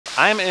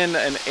I'm in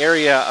an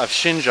area of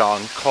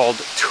Xinjiang called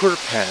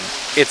Turpan.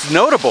 It's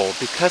notable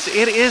because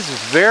it is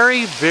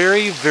very,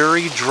 very,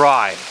 very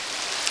dry.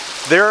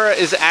 There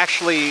is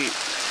actually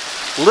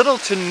little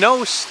to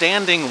no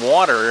standing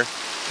water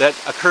that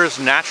occurs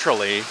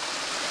naturally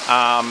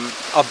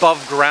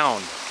above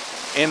ground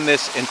in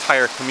this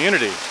entire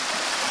community,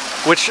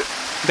 which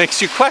makes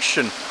you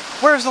question,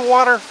 where's the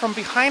water from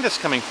behind us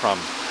coming from?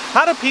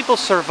 How do people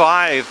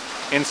survive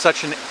in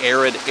such an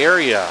arid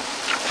area?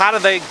 How do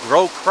they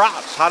grow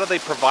crops? How do they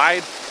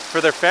provide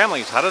for their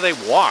families? How do they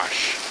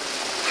wash?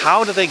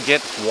 How do they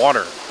get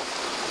water?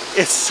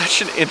 It's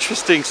such an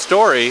interesting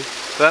story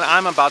that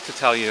I'm about to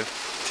tell you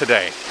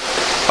today.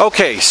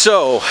 Okay,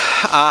 so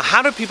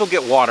how do people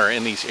get water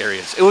in these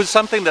areas? It was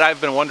something that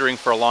I've been wondering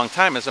for a long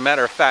time. As a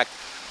matter of fact,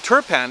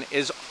 Turpan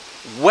is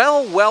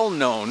well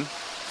known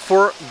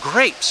for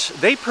grapes.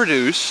 They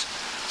produce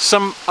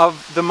some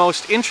of the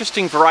most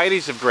interesting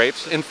varieties of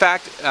grapes. In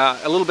fact,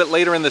 a little bit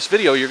later in this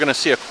video, you're going to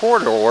see a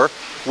corridor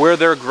where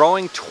they're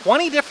growing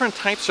 20 different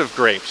types of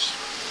grapes.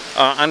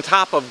 On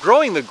top of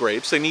growing the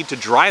grapes, they need to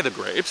dry the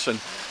grapes.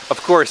 And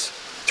of course,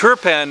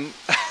 Turpan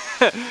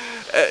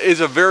is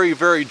a very,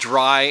 very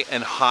dry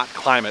and hot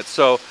climate.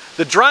 So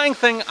the drying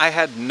thing, I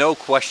had no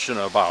question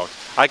about.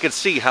 I could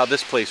see how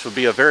this place would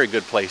be a very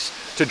good place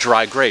to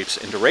dry grapes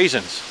into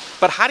raisins.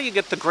 But how do you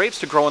get the grapes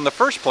to grow in the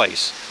first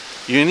place?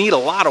 You need a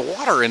lot of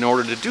water in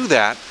order to do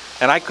that,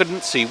 and I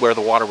couldn't see where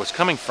the water was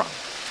coming from.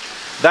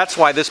 That's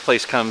why this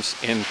place comes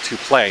into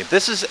play.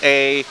 This is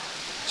a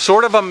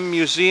sort of a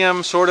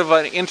museum, sort of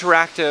an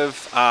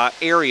interactive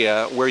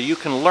area where you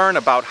can learn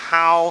about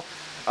how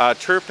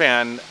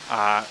Turpan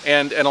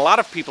and a lot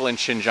of people in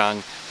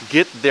Xinjiang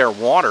get their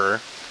water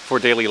for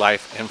daily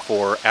life and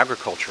for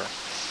agriculture.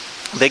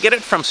 They get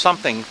it from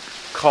something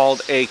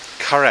called a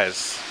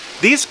karez.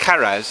 These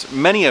karez,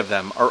 many of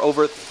them, are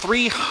over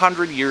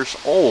 300 years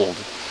old.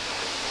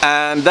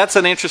 And that's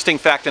an interesting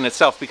fact in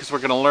itself, because we're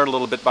going to learn a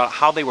little bit about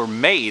how they were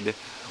made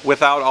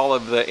without all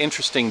of the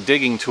interesting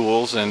digging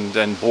tools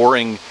and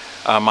boring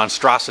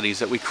monstrosities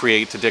that we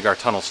create to dig our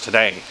tunnels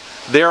today.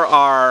 There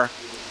are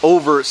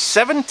over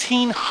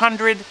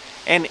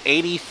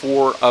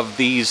 1,784 of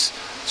these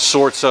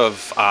sorts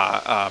of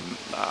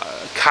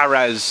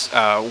karez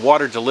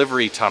water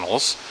delivery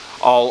tunnels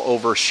all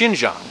over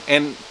Xinjiang.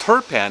 And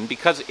Turpan,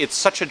 because it's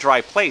such a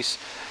dry place,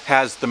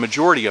 has the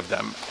majority of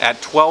them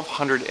at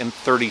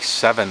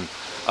 1,237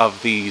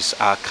 of these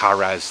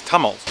karez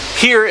tunnels.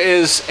 Here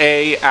is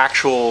a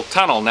actual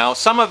tunnel. Now,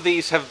 some of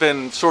these have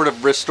been sort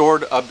of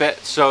restored a bit,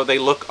 so they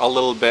look a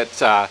little bit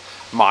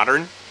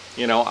modern.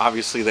 You know,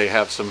 obviously they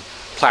have some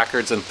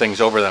placards and things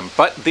over them,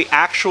 but the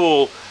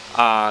actual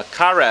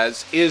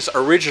karez is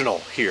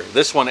original here.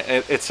 This one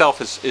itself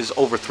is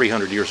over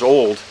 300 years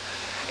old,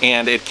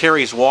 and it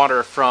carries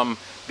water from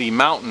the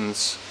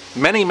mountains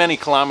many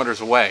kilometers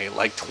away,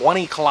 like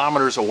 20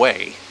 kilometers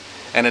away,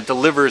 and it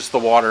delivers the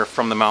water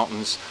from the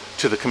mountains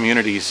to the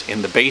communities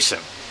in the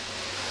basin.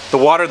 The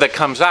water that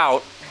comes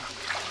out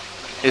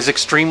is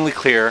extremely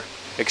clear,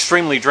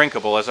 extremely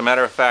drinkable. As a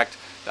matter of fact,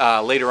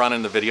 later on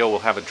in the video we'll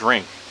have a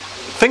drink.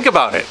 Think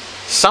about it.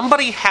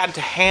 Somebody had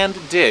to hand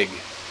dig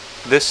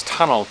this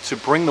tunnel to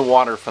bring the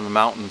water from the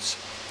mountains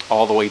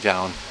all the way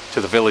down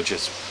to the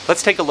villages.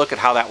 Let's take a look at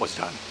how that was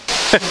done.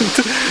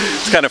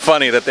 It's kind of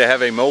funny that they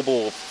have a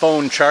mobile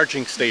phone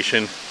charging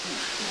station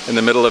in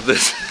the middle of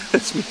this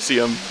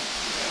museum.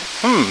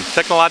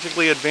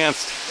 Technologically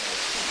advanced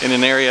in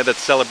an area that's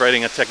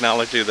celebrating a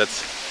technology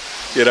that's,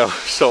 you know,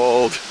 so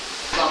old.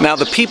 Now,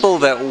 the people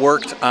that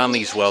worked on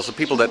these wells, the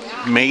people that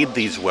made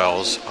these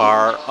wells,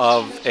 are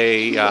of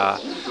a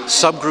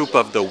subgroup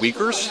of the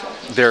Uyghurs.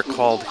 They're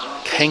called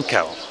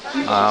Kenkel.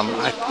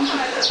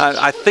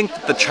 I think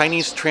that the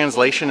Chinese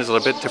translation is a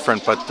little bit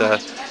different, but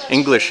the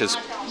English is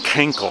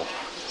Kenkel.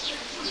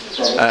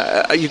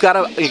 You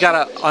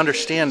gotta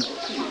understand,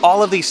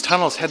 all of these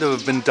tunnels had to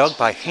have been dug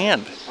by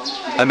hand.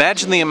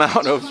 Imagine the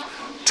amount of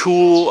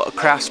tool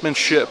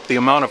craftsmanship, the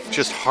amount of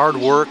just hard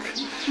work,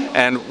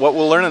 and what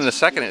we'll learn in a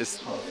second is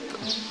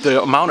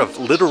the amount of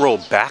literal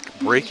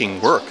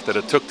back-breaking work that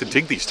it took to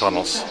dig these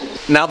tunnels.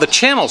 Now, the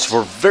channels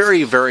were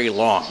very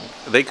long.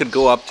 They could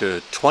go up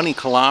to 20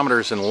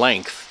 kilometers in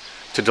length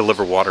to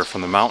deliver water from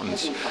the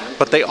mountains,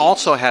 but they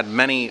also had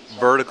many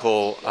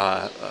vertical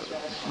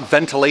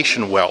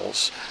ventilation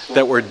wells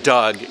that were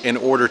dug in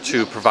order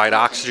to provide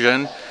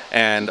oxygen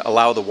and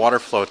allow the water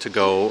flow to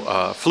go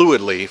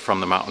fluidly from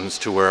the mountains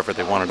to wherever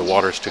they wanted the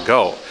waters to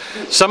go.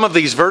 Some of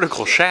these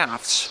vertical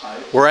shafts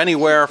were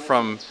anywhere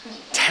from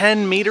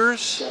 10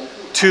 meters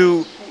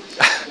to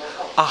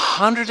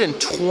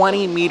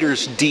 120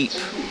 meters deep.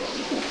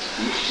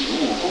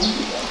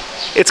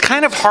 It's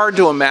kind of hard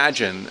to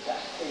imagine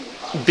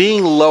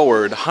being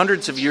lowered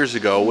hundreds of years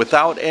ago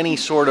without any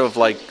sort of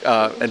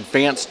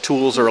advanced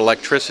tools or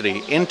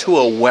electricity into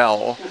a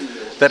well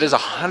that is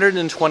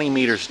 120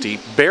 meters deep,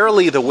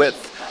 barely the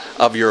width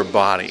of your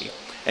body.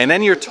 And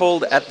then you're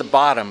told at the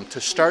bottom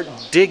to start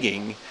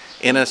digging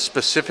in a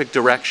specific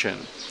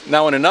direction.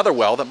 Now in another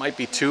well that might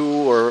be 2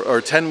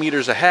 or 10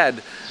 meters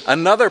ahead,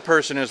 another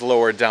person is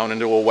lowered down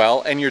into a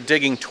well and you're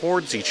digging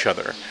towards each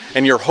other.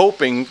 And you're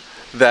hoping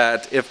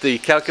that if the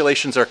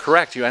calculations are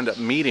correct, you end up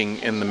meeting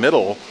in the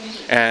middle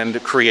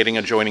and creating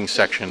a joining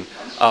section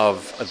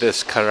of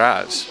this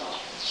karez.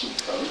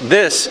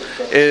 This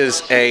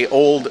is an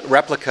old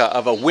replica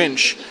of a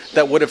winch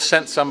that would have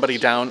sent somebody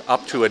down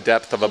up to a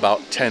depth of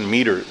about 10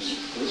 meters.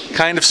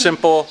 Kind of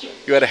simple.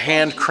 You had a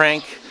hand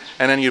crank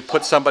and then you'd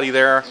put somebody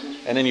there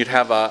and then you'd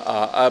have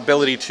a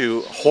ability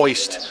to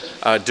hoist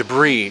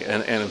debris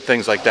and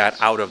things like that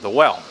out of the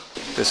well.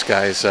 This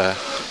guy's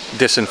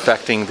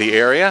disinfecting the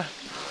area.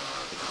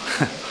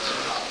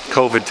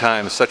 COVID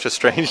time is such a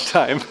strange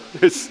time.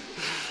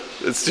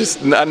 It's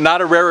just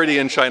not a rarity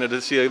in China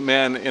to see a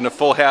man in a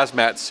full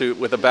hazmat suit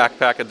with a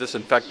backpack of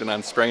disinfectant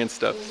on spraying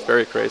stuff. It's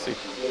very crazy.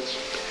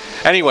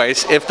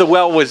 Anyways, if the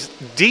well was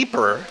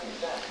deeper,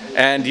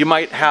 and you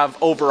might have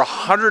over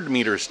 100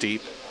 meters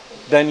deep,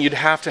 then you'd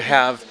have to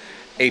have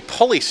a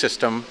pulley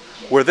system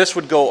where this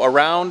would go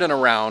around and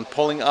around,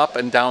 pulling up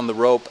and down the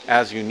rope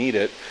as you need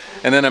it.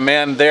 And then a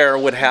man there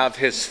would have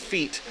his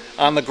feet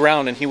on the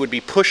ground and he would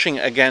be pushing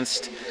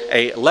against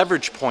a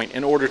leverage point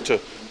in order to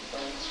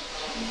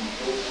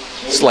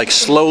like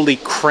slowly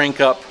crank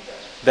up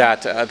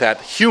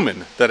that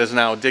human that is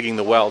now digging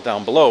the well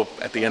down below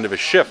at the end of his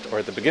shift or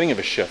at the beginning of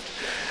his shift.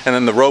 And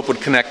then the rope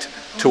would connect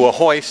to a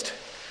hoist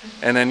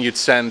and then you'd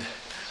send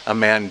a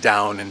man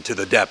down into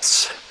the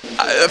depths.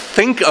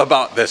 Think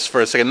about this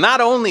for a second. Not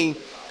only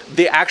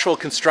the actual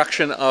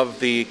construction of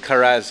the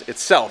karez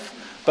itself,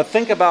 but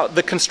think about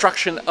the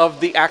construction of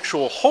the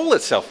actual hole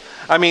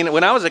itself. I mean,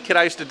 when I was a kid,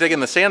 I used to dig in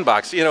the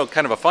sandbox. You know,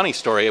 kind of a funny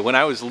story. When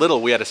I was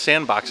little, we had a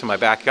sandbox in my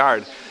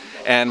backyard,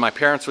 and my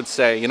parents would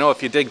say, you know,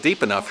 if you dig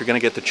deep enough, you're going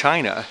to get to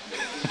China.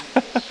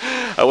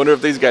 I wonder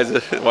if these guys,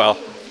 well,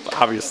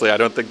 obviously, I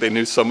don't think they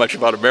knew so much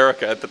about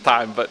America at the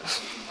time, but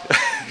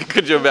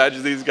could you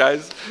imagine these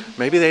guys?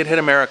 Maybe they'd hit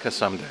America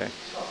someday.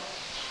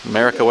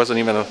 America wasn't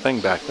even a thing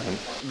back then.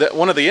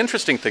 One of the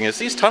interesting things is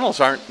these tunnels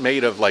aren't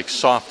made of like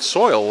soft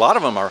soil. A lot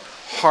of them are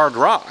hard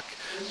rock.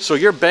 So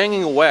you're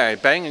banging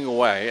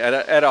away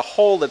at a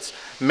hole that's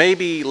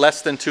maybe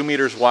less than 2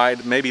 meters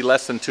wide, maybe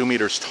less than 2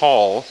 meters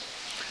tall.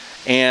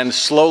 And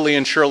slowly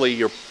and surely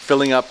you're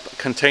filling up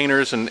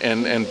containers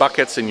and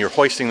buckets and you're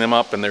hoisting them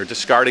up and they're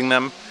discarding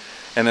them.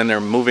 And then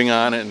they're moving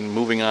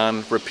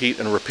on, repeat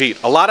and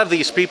repeat. A lot of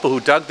these people who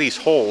dug these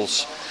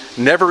holes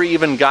never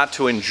even got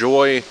to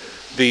enjoy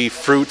the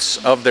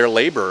fruits of their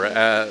labor,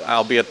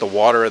 albeit the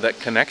water that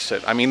connects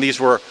it. I mean, these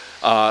were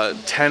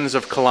tens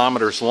of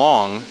kilometers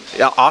long.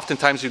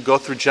 Oftentimes you go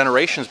through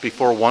generations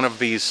before one of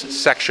these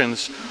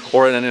sections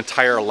or an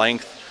entire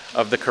length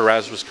of the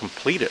karez was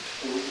completed.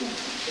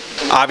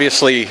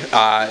 Obviously,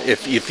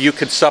 if you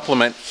could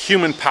supplement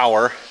human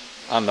power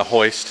on the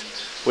hoist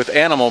with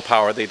animal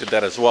power, they did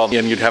that as well.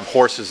 And you'd have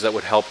horses that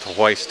would help to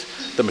hoist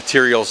the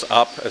materials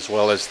up as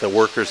well as the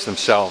workers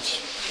themselves.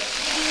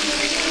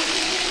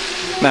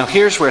 Now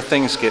here's where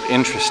things get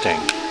interesting.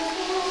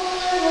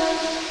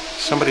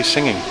 Somebody's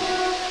singing.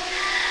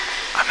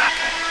 I'm not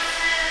gonna.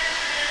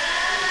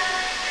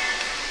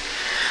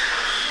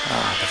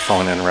 The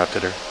phone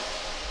interrupted her.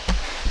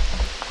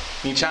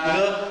 你唱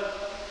歌？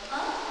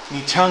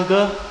你唱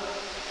歌？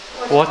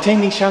我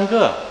听你唱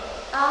歌。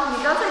啊，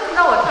你刚才听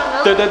到我唱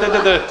歌？对对对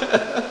对对，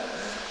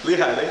厉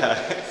害厉害。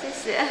谢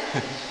谢。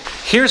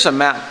Here's a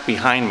map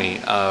behind me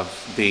of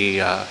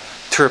the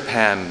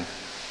Turpan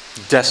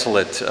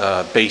desolate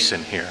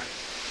basin here.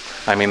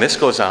 I mean, this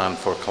goes on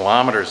for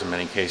kilometers in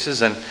many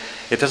cases, and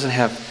it doesn't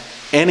have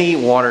any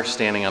water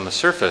standing on the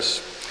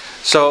surface.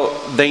 So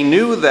they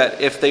knew that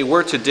if they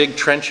were to dig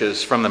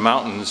trenches from the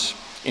mountains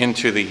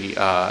into the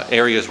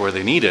areas where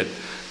they need it,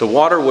 the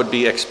water would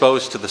be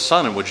exposed to the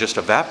sun and would just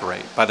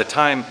evaporate. By the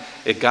time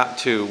it got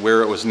to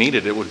where it was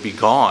needed, it would be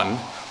gone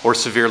or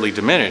severely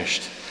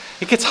diminished.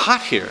 It gets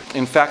hot here.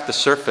 In fact, the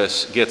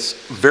surface gets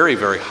very,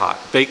 very hot,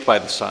 baked by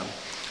the sun.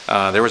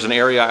 There was an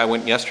area I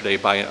went yesterday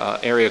by an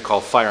area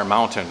called Fire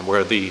Mountain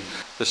where the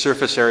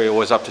surface area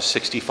was up to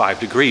 65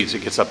 degrees.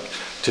 It gets up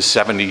to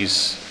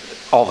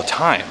 70s all the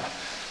time.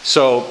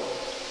 So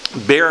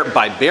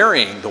by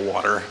burying the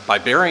water, by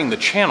burying the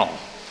channel,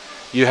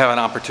 you have an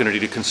opportunity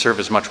to conserve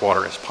as much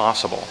water as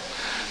possible.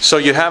 So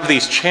you have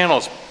these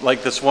channels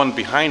like this one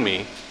behind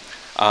me.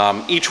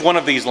 Each one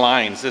of these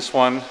lines, this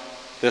one,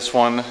 this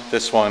one,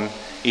 this one,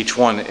 each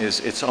one is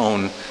its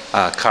own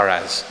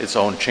karez, its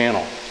own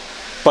channel.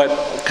 But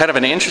kind of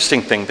an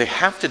interesting thing, they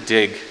have to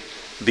dig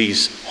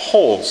these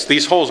holes.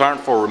 These holes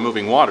aren't for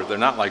removing water. They're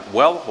not like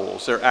well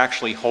holes. They're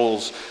actually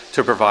holes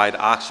to provide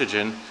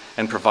oxygen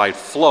and provide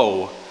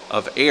flow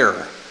of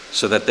air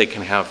so that they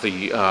can have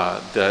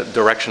the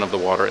direction of the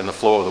water and the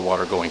flow of the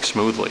water going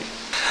smoothly.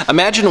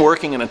 Imagine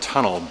working in a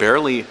tunnel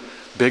barely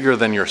bigger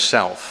than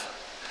yourself,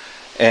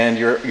 and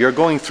you're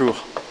going through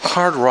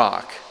hard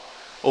rock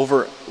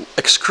over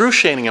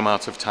excruciating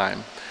amounts of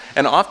time.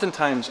 And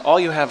oftentimes,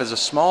 all you have is a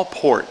small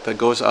port that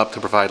goes up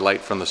to provide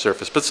light from the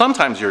surface. But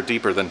sometimes you're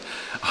deeper than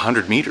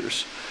 100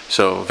 meters.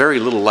 So very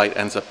little light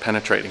ends up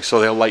penetrating. So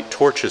they'll light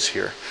torches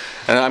here.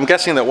 And I'm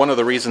guessing that one of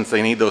the reasons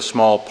they need those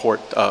small port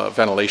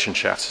ventilation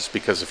shafts is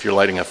because if you're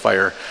lighting a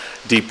fire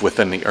deep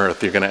within the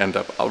earth, you're going to end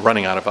up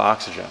running out of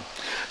oxygen.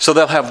 So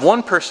they'll have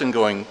one person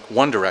going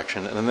one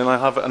direction, and then they'll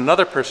have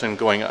another person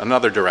going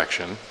another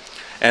direction,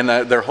 and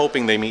they're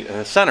hoping they meet in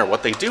the center.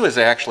 What they do is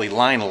they actually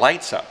line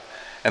lights up,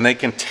 and they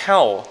can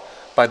tell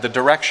by the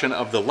direction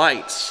of the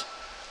lights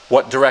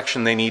what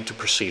direction they need to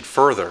proceed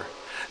further.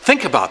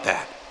 Think about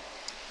that.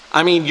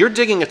 I mean, you're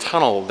digging a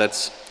tunnel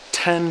that's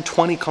 10,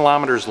 20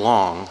 kilometers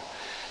long,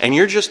 and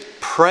you're just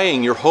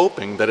praying, you're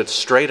hoping that it's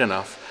straight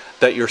enough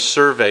that your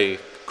survey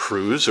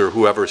crews or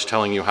whoever's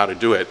telling you how to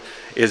do it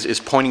is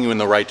pointing you in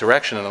the right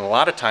direction. And a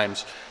lot of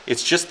times,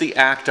 it's just the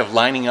act of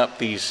lining up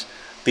these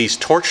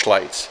torch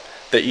lights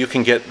that you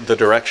can get the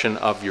direction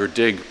of your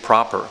dig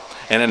proper.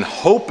 And then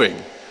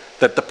hoping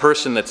that the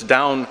person that's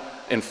down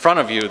in front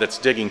of you that's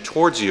digging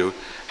towards you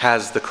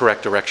has the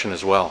correct direction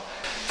as well.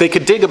 They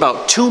could dig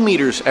about 2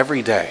 meters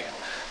every day.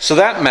 So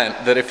that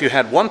meant that if you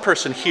had one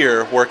person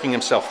here working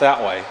himself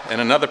that way and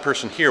another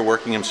person here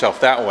working himself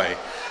that way,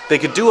 they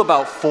could do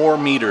about 4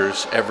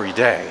 meters every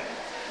day.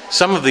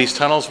 Some of these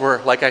tunnels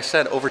were, like I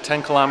said, over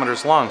 10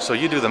 kilometers long, so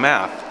you do the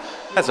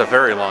math. That's a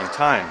very long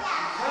time.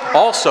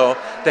 Also,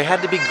 they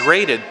had to be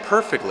graded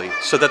perfectly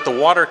so that the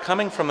water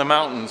coming from the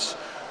mountains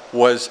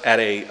was at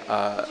a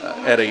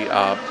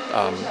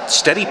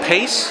steady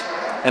pace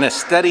and a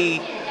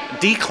steady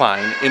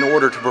decline in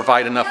order to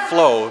provide enough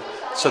flow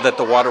so that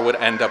the water would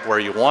end up where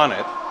you want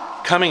it,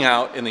 coming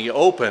out in the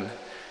open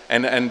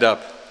and end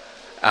up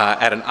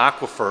at an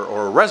aquifer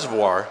or a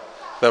reservoir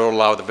that will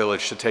allow the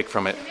village to take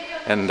from it.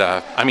 And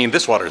I mean,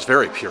 this water is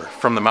very pure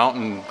from the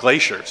mountain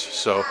glaciers,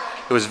 so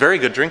it was very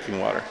good drinking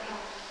water.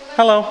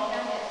 Hello.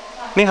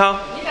 Ni hao.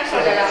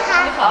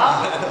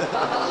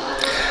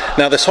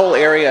 Now this whole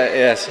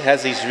area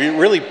has these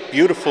really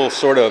beautiful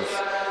sort of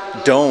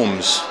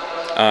domes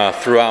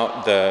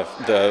throughout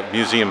the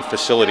museum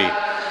facility.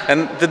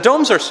 And the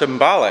domes are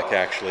symbolic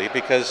actually,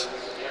 because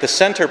the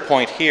center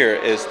point here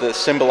is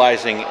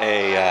symbolizing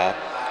a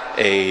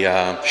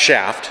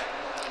shaft,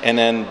 and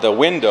then the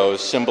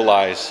windows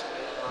symbolize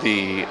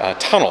the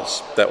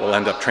tunnels that will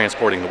end up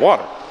transporting the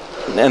water.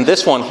 And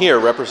this one here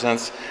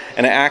represents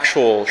an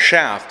actual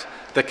shaft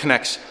that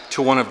connects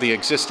to one of the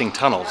existing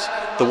tunnels.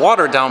 The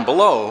water down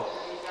below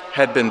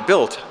had been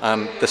built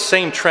on the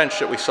same trench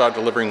that we saw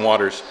delivering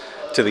waters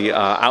to the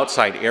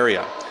outside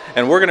area.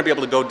 And we're going to be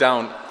able to go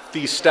down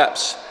these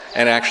steps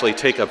and actually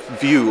take a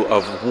view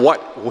of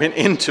what went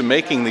into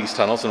making these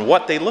tunnels and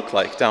what they look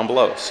like down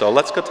below. So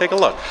let's go take a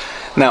look.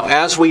 Now,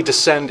 as we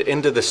descend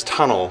into this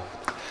tunnel,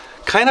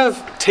 kind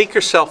of take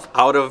yourself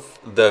out of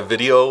the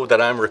video that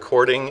I'm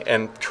recording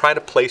and try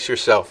to place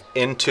yourself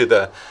into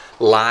the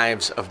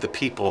lives of the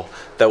people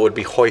that would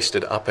be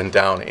hoisted up and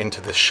down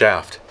into this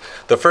shaft.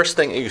 The first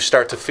thing that you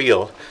start to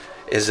feel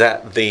is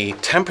that the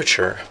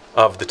temperature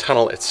of the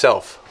tunnel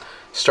itself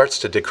starts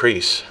to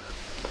decrease.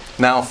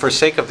 Now, for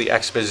sake of the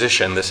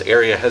exposition, this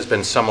area has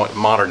been somewhat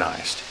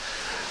modernized.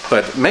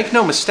 But make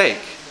no mistake,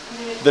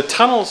 the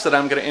tunnels that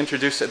I'm going to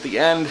introduce at the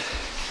end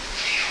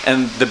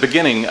and the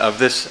beginning of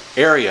this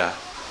area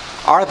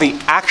are the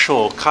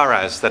actual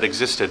karez that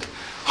existed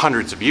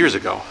hundreds of years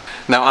ago.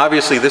 Now,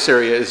 obviously, this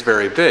area is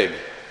very big,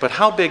 but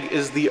how big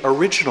is the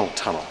original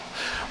tunnel?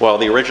 Well,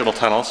 the original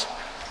tunnels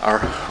are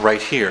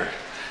right here.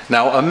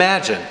 Now,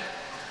 imagine.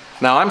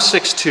 Now, I'm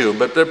 6'2",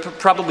 but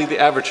probably the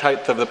average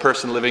height of the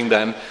person living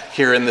then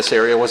here in this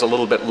area was a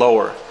little bit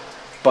lower.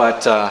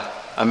 But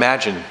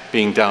imagine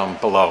being down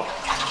below.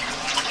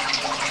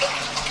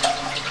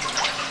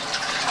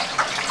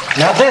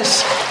 Now,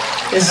 this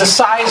is the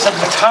size of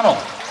the tunnel.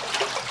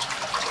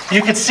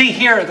 You can see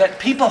here that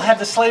people had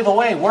to slave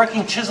away,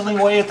 working, chiseling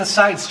away at the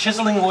sides,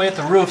 chiseling away at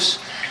the roofs,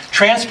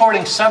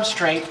 transporting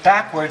substrate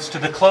backwards to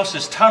the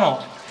closest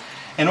tunnel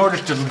in order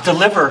to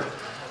deliver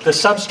the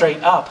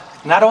substrate up.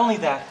 Not only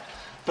that,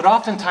 but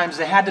oftentimes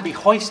they had to be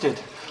hoisted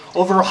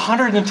over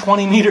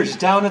 120 meters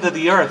down into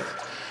the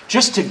earth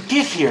just to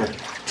get here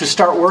to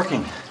start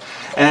working.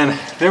 And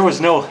there was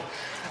no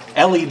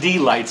LED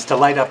lights to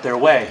light up their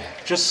way,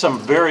 just some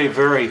very,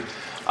 very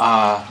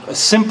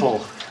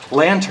simple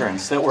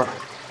lanterns that were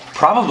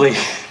probably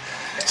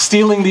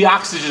stealing the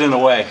oxygen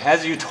away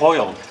as you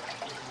toiled.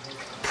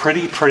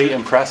 Pretty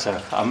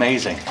impressive,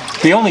 amazing.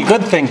 The only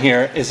good thing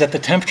here is that the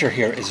temperature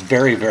here is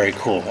very, very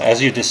cool.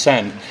 As you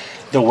descend,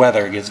 the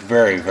weather gets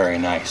very, very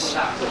nice.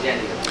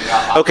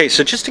 Okay,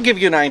 so just to give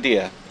you an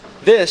idea,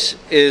 this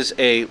is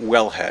a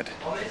wellhead,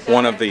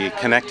 one of the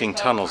connecting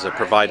tunnels that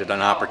provided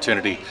an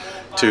opportunity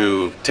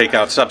to take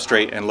out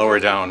substrate and lower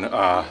down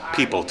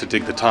people to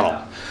dig the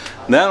tunnel.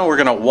 Now we're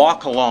going to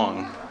walk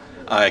along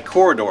a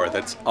corridor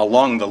that's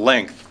along the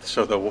length,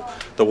 so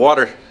the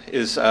water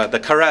is, the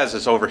karez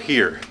is over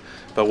here,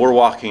 but we're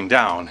walking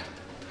down.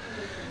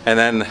 And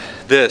then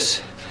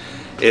this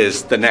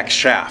is the next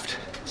shaft.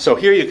 So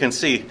here you can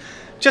see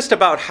just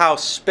about how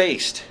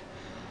spaced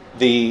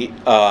the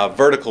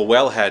vertical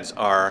wellheads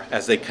are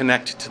as they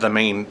connect to the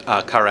main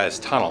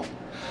karez tunnel.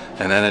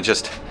 And then it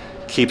just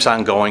keeps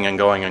on going and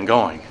going and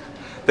going.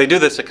 They do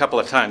this a couple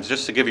of times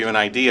just to give you an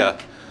idea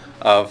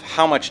of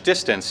how much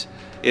distance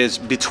is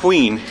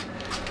between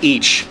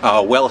each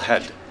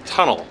wellhead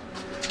tunnel.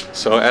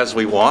 So as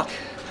we walk,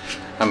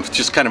 I'm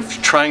just kind of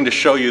trying to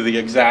show you the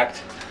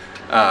exact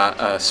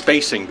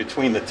spacing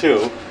between the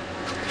two.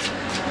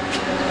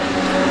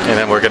 And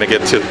then we're going to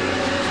get to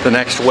the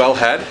next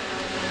wellhead,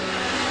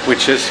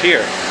 which is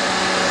here.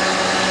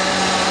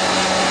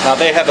 Now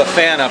they have a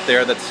fan up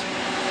there that's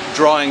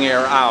drawing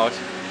air out.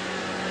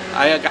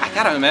 I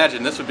gotta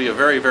imagine this would be a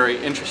very, very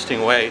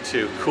interesting way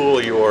to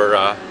cool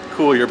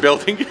your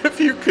building if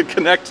you could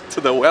connect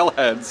to the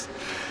wellheads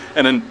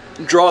and then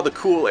draw the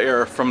cool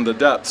air from the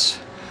depths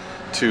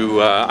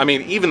to, I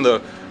mean, even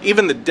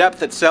the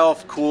depth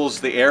itself cools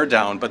the air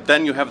down, but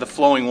then you have the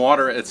flowing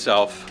water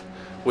itself,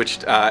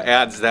 which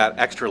adds that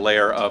extra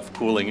layer of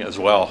cooling as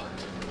well.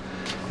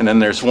 And then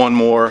there's one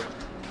more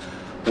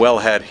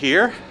wellhead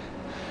here,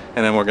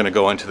 and then we're going to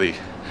go into the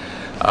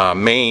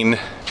main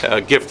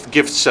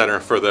gift center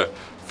for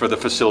the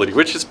facility,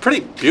 which is pretty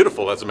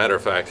beautiful, as a matter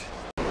of fact.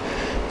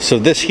 So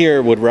this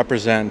here would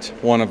represent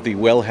one of the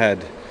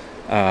wellhead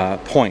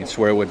points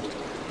where it would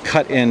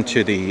cut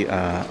into the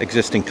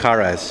existing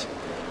karez,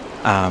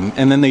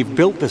 and then they've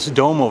built this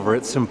dome over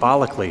it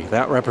symbolically.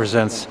 That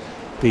represents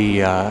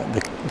the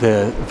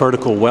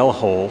vertical well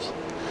hole,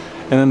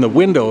 and then the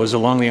windows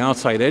along the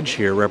outside edge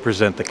here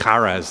represent the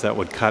karez that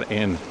would cut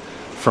in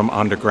from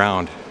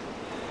underground.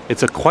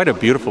 It's quite a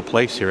beautiful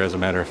place here, as a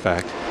matter of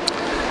fact.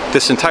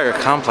 This entire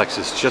complex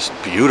is just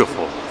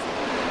beautiful.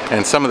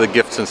 And some of the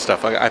gifts and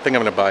stuff, I think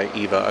I'm going to buy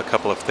Eva a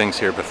couple of things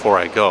here before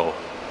I go.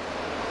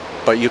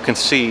 But you can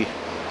see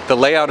the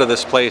layout of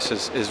this place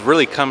is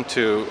really come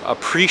to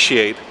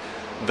appreciate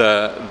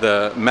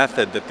the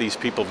method that these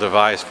people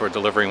devised for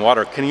delivering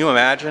water. Can you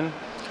imagine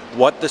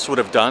what this would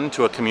have done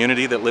to a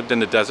community that lived in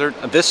the desert?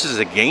 This is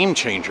a game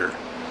changer.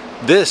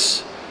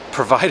 This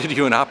provided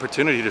you an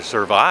opportunity to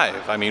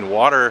survive. I mean,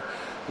 water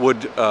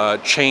would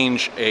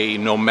change a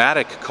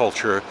nomadic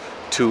culture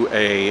to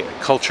a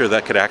culture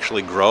that could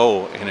actually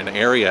grow in an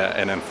area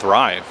and then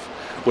thrive.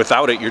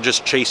 Without it, you're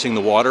just chasing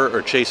the water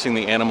or chasing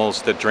the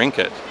animals that drink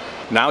it.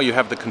 Now you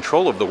have the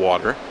control of the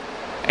water,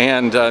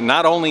 and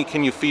not only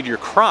can you feed your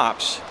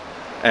crops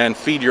and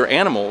feed your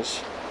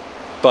animals,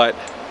 but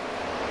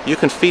you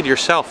can feed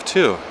yourself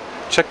too.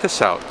 Check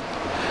this out.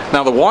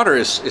 Now the water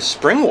is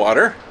spring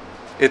water.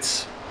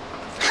 It's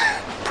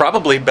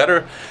probably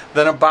better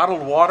than a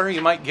bottled water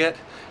you might get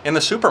in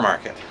the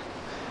supermarket.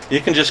 You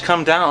can just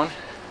come down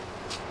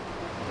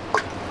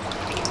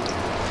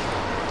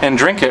and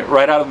drink it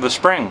right out of the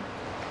spring.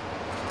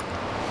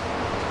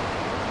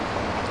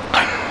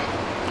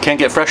 Can't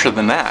get fresher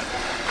than that.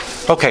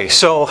 Okay,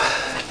 so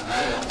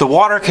the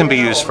water can be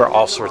used for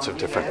all sorts of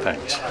different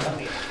things.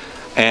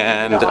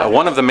 And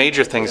one of the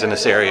major things in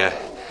this area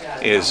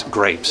is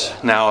grapes.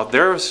 Now,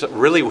 there's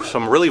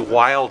some really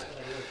wild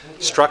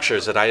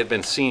structures that I had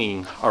been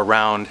seeing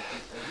around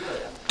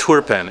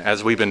Turpan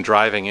as we've been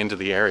driving into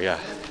the area.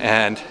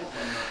 And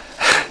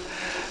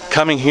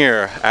coming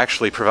here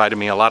actually provided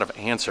me a lot of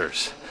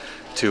answers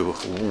to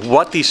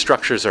what these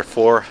structures are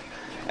for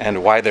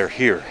and why they're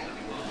here.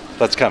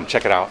 Let's come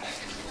check it out.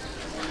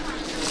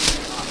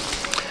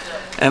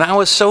 And I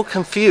was so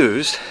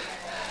confused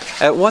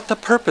at what the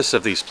purpose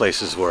of these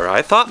places were.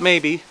 I thought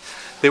maybe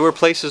they were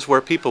places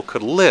where people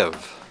could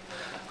live,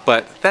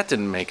 but that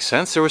didn't make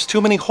sense. There was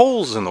too many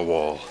holes in the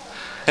wall.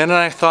 And then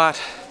I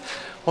thought,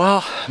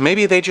 well,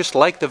 maybe they just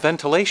like the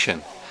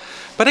ventilation.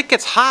 But it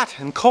gets hot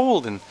and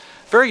cold and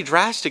very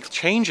drastic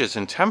changes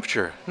in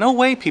temperature. No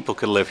way people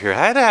could live here. I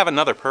had to have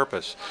another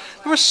purpose.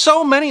 There were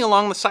so many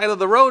along the side of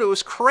the road, it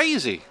was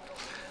crazy.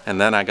 And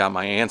then I got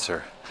my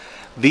answer.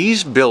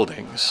 These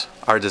buildings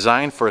are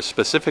designed for a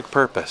specific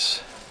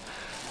purpose: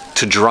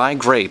 to dry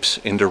grapes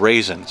into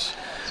raisins.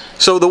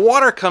 So the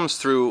water comes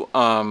through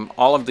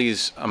all of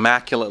these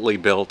immaculately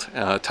built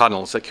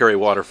tunnels that carry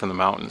water from the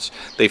mountains.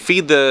 They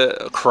feed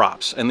the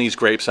crops, and these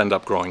grapes end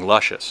up growing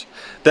luscious.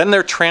 Then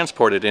they're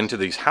transported into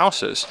these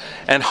houses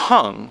and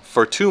hung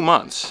for 2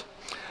 months.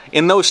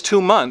 In those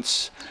 2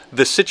 months,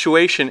 the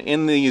situation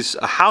in these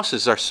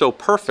houses are so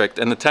perfect,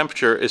 and the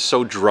temperature is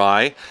so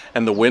dry,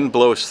 and the wind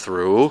blows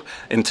through,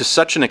 and to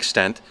such an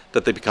extent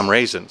that they become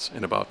raisins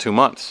in about 2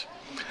 months.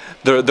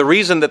 The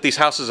reason that these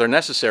houses are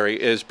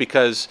necessary is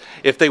because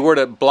if they were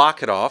to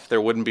block it off, there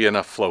wouldn't be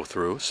enough flow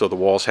through, so the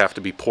walls have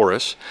to be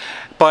porous.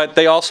 But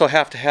they also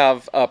have to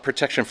have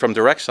protection from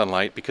direct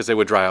sunlight, because they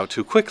would dry out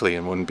too quickly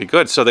and wouldn't be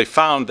good. So they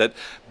found that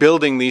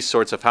building these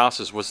sorts of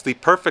houses was the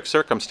perfect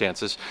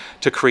circumstances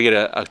to create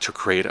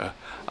a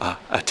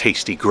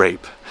tasty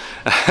grape.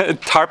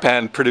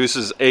 Turpan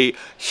produces a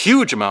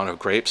huge amount of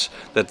grapes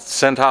that's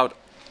sent out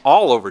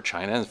all over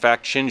China. In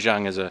fact,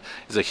 Xinjiang is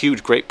a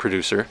huge grape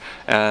producer,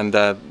 and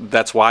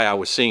that's why I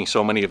was seeing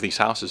so many of these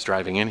houses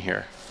driving in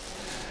here.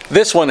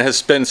 This one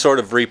has been sort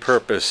of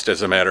repurposed,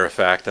 as a matter of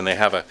fact, and they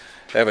have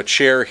a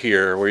chair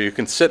here where you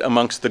can sit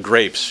amongst the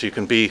grapes. You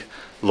can be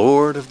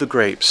Lord of the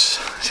Grapes,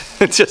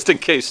 just in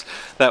case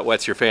that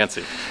whets your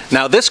fancy.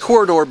 Now, this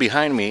corridor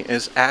behind me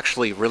is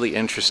actually really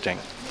interesting.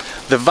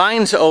 The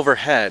vines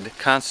overhead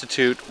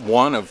constitute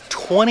one of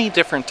 20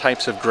 different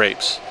types of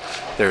grapes.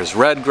 There's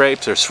red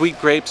grapes, there's sweet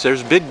grapes,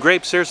 there's big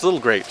grapes, there's little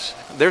grapes.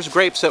 There's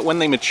grapes that when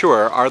they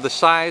mature are the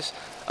size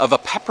of a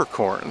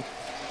peppercorn.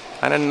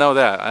 I didn't know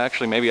that.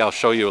 Actually, maybe I'll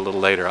show you a little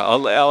later.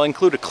 I'll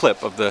include a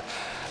clip of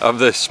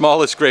the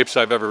smallest grapes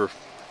I've ever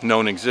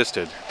known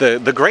existed.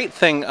 The great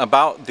thing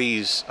about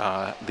these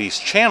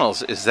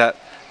channels is that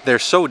they're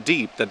so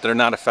deep that they're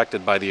not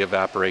affected by the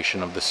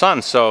evaporation of the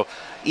sun. So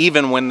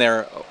even when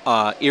they're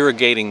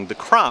irrigating the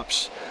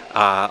crops,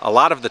 a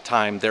lot of the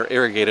time they're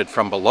irrigated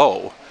from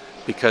below,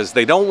 because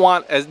they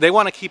want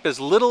to keep as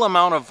little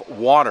amount of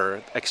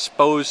water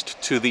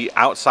exposed to the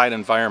outside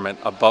environment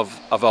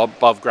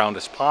above ground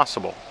as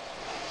possible.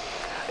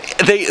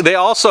 They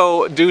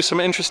also do some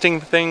interesting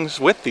things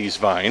with these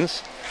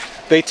vines.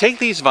 They take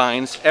these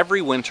vines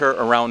every winter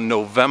around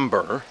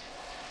November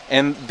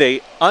and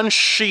they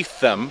unsheath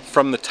them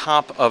from the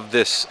top of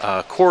this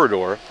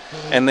corridor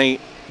and they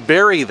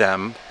bury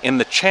them in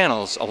the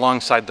channels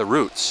alongside the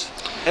roots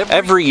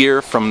every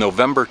year from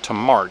November to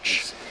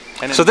March.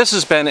 So this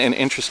has been an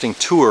interesting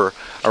tour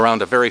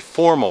around a very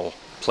formal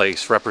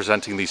place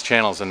representing these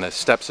channels and the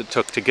steps it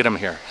took to get them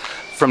here.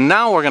 From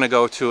now we're going to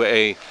go to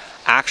a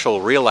actual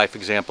real-life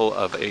example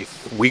of a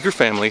Uyghur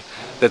family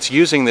that's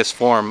using this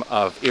form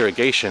of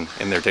irrigation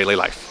in their daily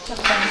life.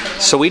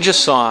 So we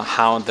just saw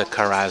how the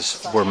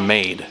karez were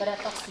made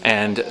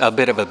and a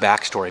bit of a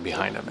backstory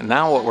behind them. And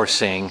now what we're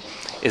seeing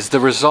is the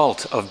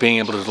result of being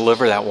able to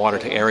deliver that water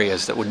to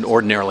areas that would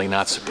ordinarily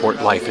not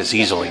support life as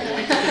easily.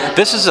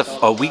 This is a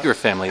Uyghur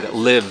family that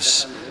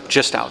lives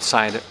just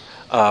outside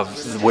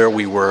of where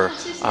we were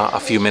a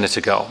few minutes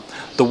ago.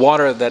 The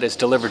water that is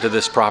delivered to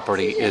this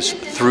property is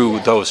through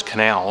those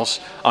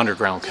canals,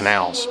 underground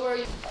canals.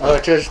 Oh,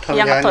 that's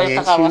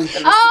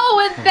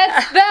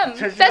them!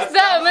 That's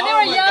them! When they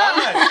were young!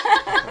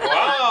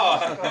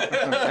 Wow!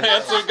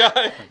 Handsome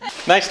guy!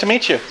 Nice to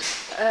meet you.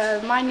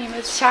 My name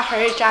is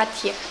Shahar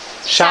Jati.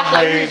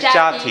 Shahar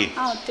Jati.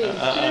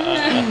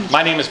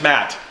 My name is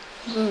Matt.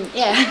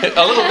 Yeah.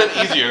 A little bit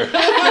easier.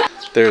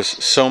 There's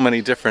so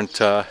many different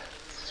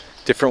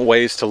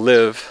ways to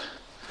live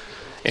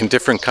in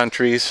different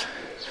countries,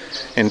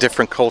 in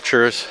different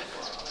cultures,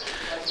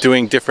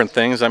 doing different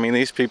things. I mean,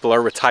 these people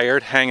are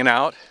retired, hanging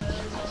out.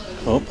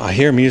 Oh, I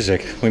hear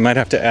music. We might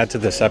have to add to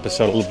this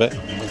episode a little bit.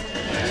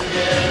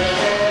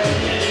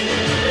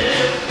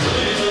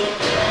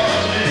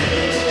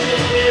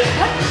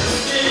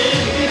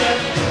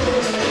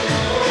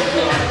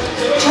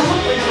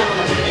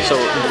 So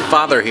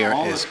father here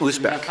is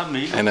Uzbek,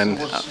 and then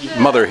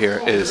mother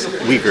here is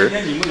Uyghur,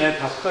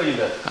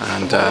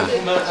 and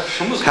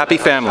happy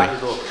family.